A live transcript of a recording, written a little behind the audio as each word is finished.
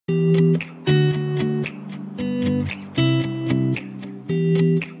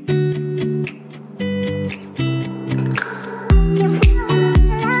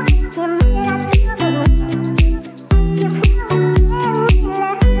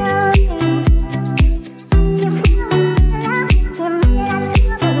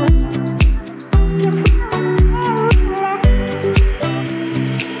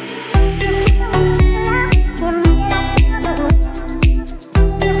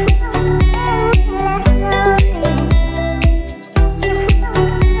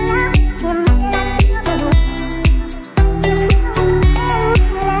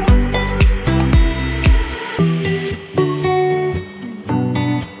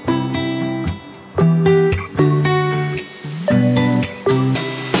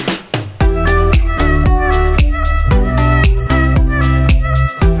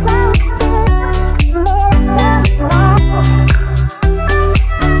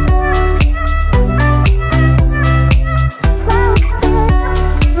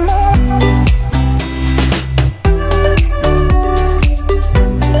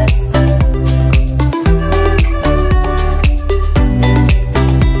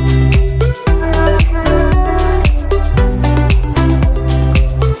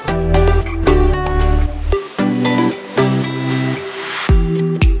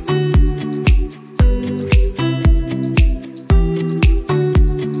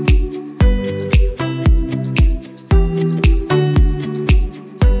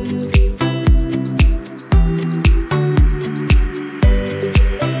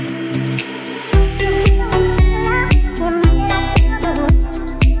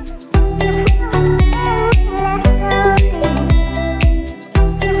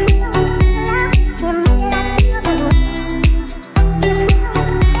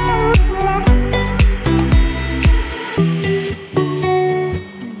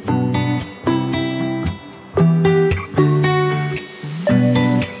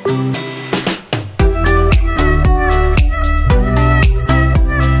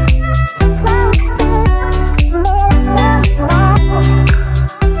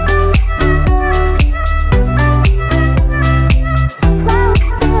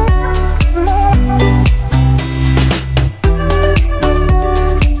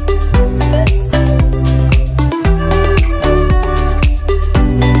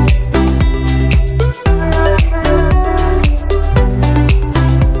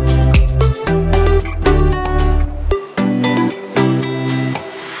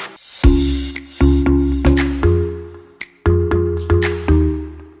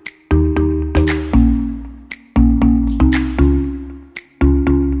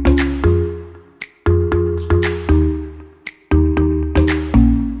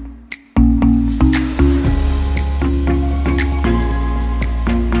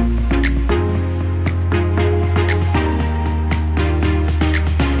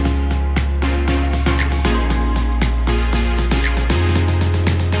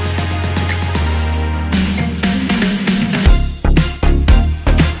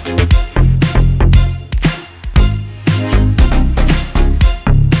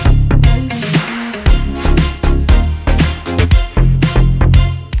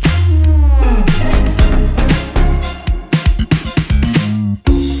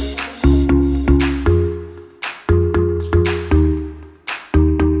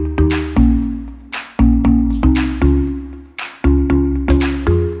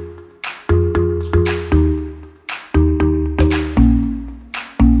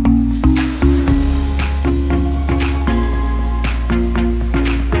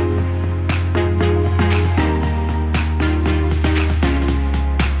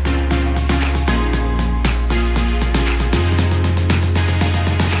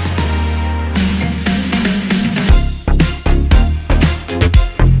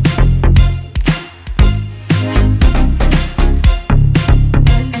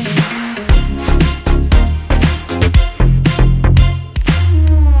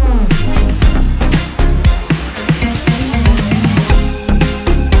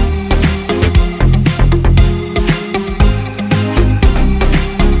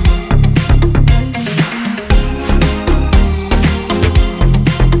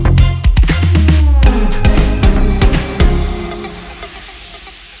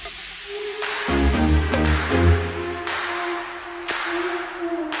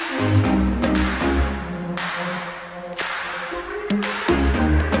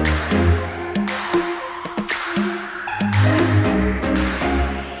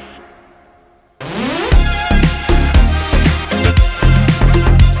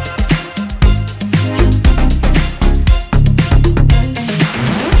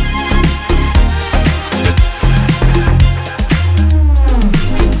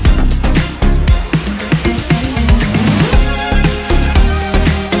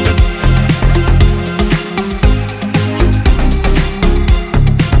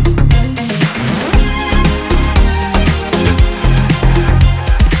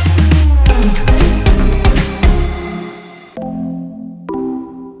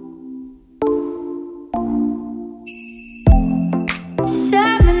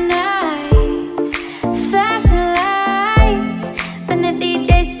Summer nights, flashing lights, when the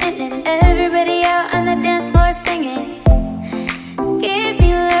DJ's spinning, everybody out on the dance floor singing. Give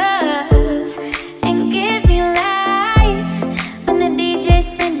me love and give me life, when the DJ's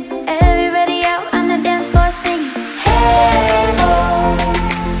spinning, everybody out on the dance floor singing. Hey oh,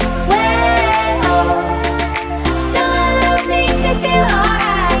 way oh, summer love makes me feel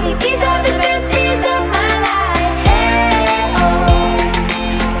alright. These are the best days of my life. Hey oh,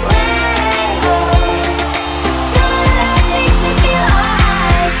 way oh, summer love makes me feel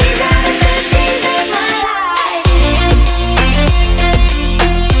alright. These are the best days of my life.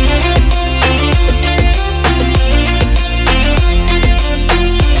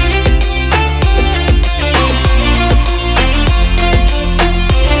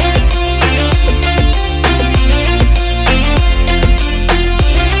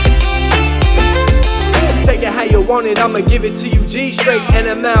 Take it how you want it, I'ma give it to you G straight.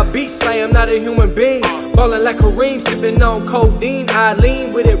 NML beat slay, I'm not a human being. Ballin' like Kareem, sippin' on codeine. I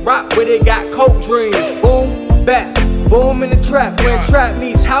lean with it, rock with it, got coke dreams. Boom, back, boom in the trap. When trap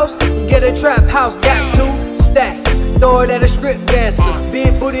meets house, you get a trap house. Got 2 stacks, throw it at a strip dancer.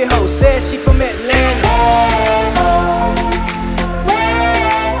 Big booty hoe, said she from Atlanta. Hey oh,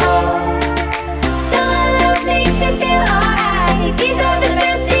 way oh, summer love makes me feel alright. These are the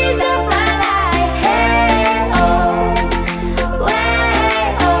best days of my life. Hey oh,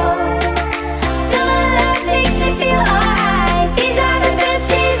 way oh, summer love makes me feel alright. These are the best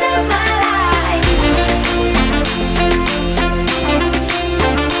days of my life. These are the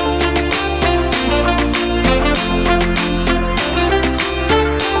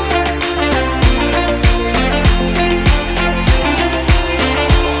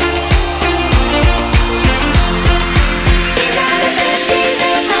best days of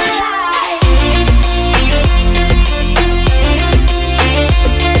my life.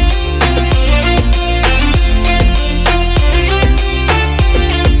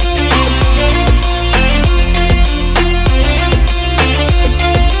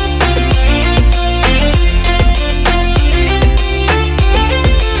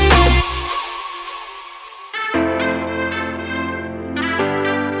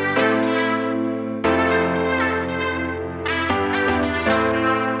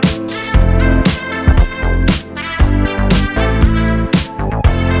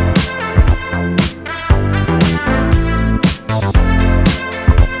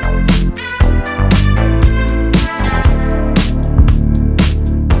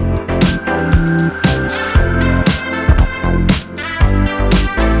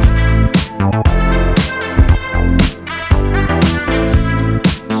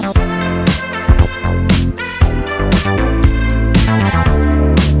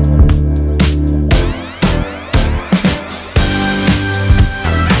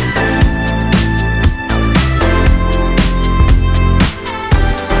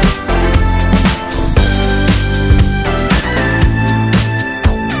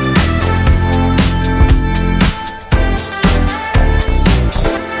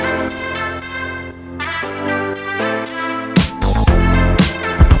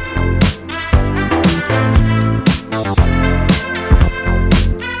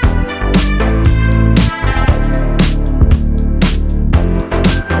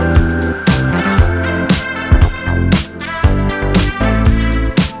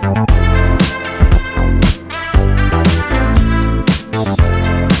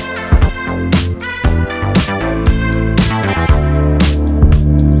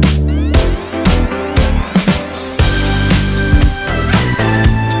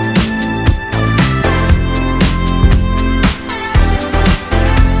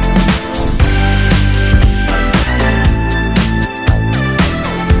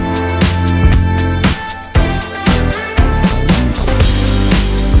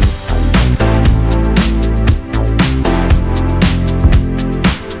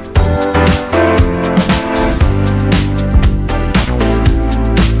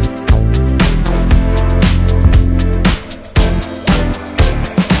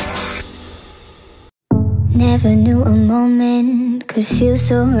 Never knew a moment could feel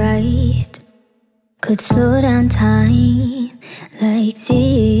so right, could slow down time like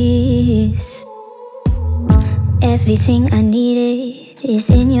this. Everything I needed is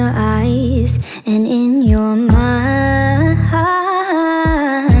in your eyes and in your mind.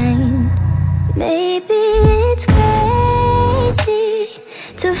 Maybe it's crazy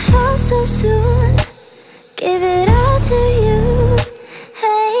to fall so soon, give it all to you.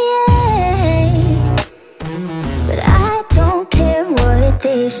 Hey, but I don't care what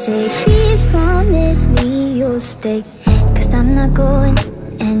they say. Please promise me you'll stay, 'cause I'm not not going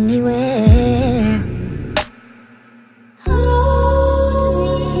anywhere. Hold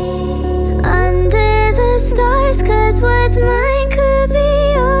me under the stars, 'cause what's mine could be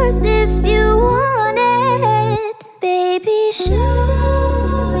yours if you want it. Baby, show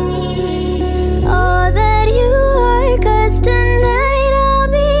me all that you are, 'cause tonight I'll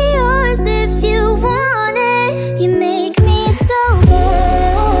be yours if you want it. You make me so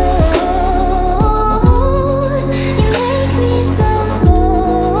bold. You make me so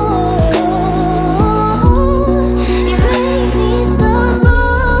bold. You make me so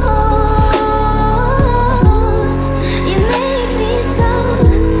bold. You make me so.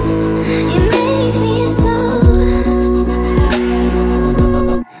 You make me so.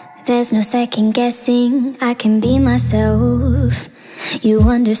 There's no second guessing, I can be myself. You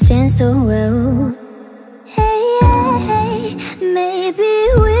understand so well. Hey, hey, maybe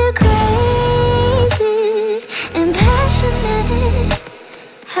we're crazy and passionate,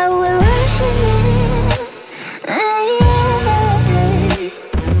 how we're rushing it. Hey, hey,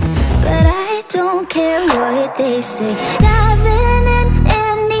 but I don't care what they say. Diving in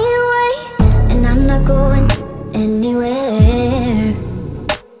anyway, and I'm not going anywhere.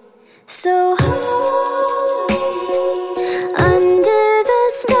 So